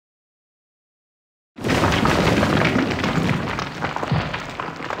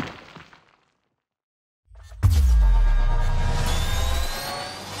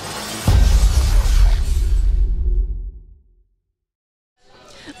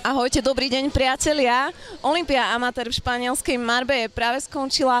Ahojte, dobrý deň priatelia. Olympia amatér v španielskej Marbeje práve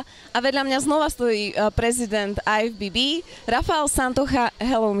skončila a vedľa mňa znova stojí prezident IFBB, Rafael SANTONJA.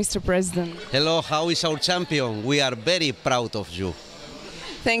 Hello, Mr. President. Hello, how is our champion? We are very proud of you.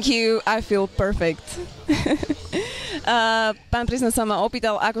 Thank you, I feel perfect. Pán prezident sa ma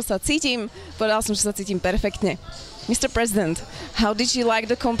opýtal, ako sa cítim. Povedal som, že sa cítim perfektne. Mr. President, how did you like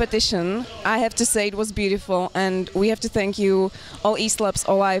the competition? I have to say it was beautiful, and we have to thank you, all EastLabs,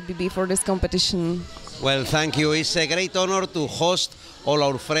 all IFBB, for this competition. Well, thank you. It's a great honor to host all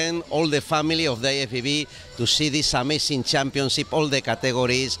our friends, all the family of the IFBB, to see this amazing championship, all the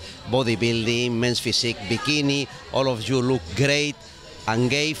categories, bodybuilding, men's physique, bikini. All of you look great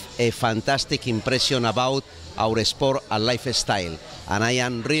and gave a fantastic impression about our sport and lifestyle. And I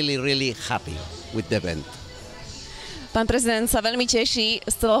am really, really happy with the event. Pán prezident sa veľmi teší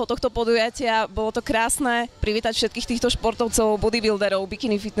z celého tohto podujatia. Bolo to krásne privítať všetkých týchto športovcov, bodybuilderov,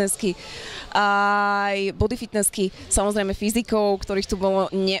 bikini fitnessky, aj body fitnessky, samozrejme fyzikov, ktorých tu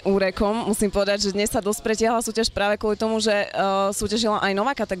bolo neúrekom. Musím povedať, že dnes sa dosť pretiahla súťaž práve kvôli tomu, že súťažila aj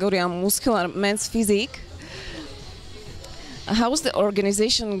nová kategória Muscular Men's Physique. How was the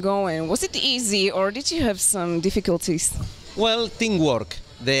organization going? Was it easy or did you have some difficulties? Well, teamwork.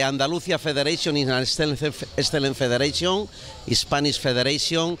 The Andalusia Federation is an excellent federation, Spanish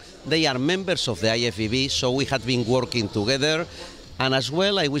federation. They are members of the IFBB, so we have been working together. And as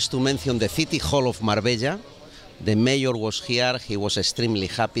well, I wish to mention the City Hall of Marbella. The mayor was here, he was extremely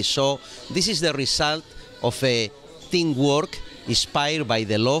happy. So this is the result of a teamwork inspired by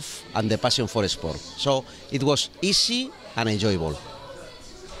the love and the passion for sport. So it was easy and enjoyable.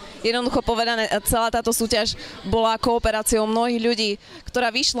 Jednoducho povedané, celá táto súťaž bola kooperáciou mnohých ľudí, ktorá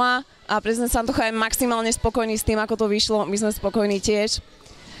vyšla a prezident SANTONJA je maximálne spokojný s tým, ako to vyšlo. My sme spokojní tiež.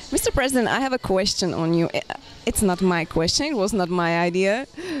 Mr. President, I have a question on you. It's not my question, it was not my idea.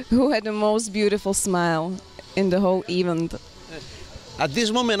 Who had the most beautiful smile in the whole event? At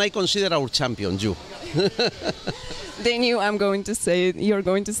this moment, I consider our champion, you. They knew I'm going to say it, you're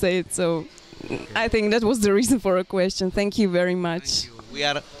going to say it, so I think that was the reason for a question. Thank you very much. We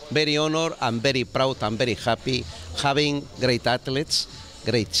are very honored and very proud and very happy having great athletes,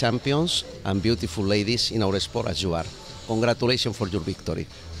 great champions and beautiful ladies in our sport as you are. Congratulations for your victory.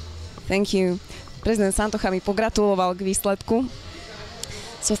 Thank you. Prezident SANTONJA mi pogratuloval k výsledku.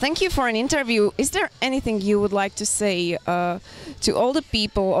 So thank you for an interview. Is there anything you would like to say to all the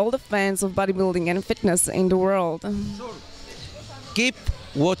people, all the fans of bodybuilding and fitness in the world? Keep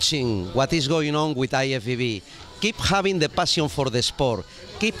watching what is going on with IFBB. Keep having the passion for the sport.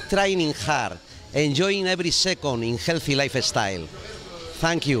 Keep training hard. Enjoying every second in healthy lifestyle.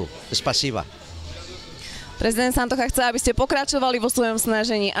 Thank you. Spasiba. Prezident SANTONJA chce, aby ste pokračovali vo svojom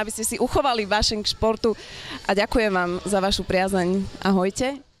snažení, aby ste si uchovali vášeň k športu a ďakujem vám za vašu priazeň.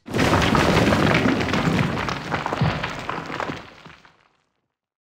 Ahojte.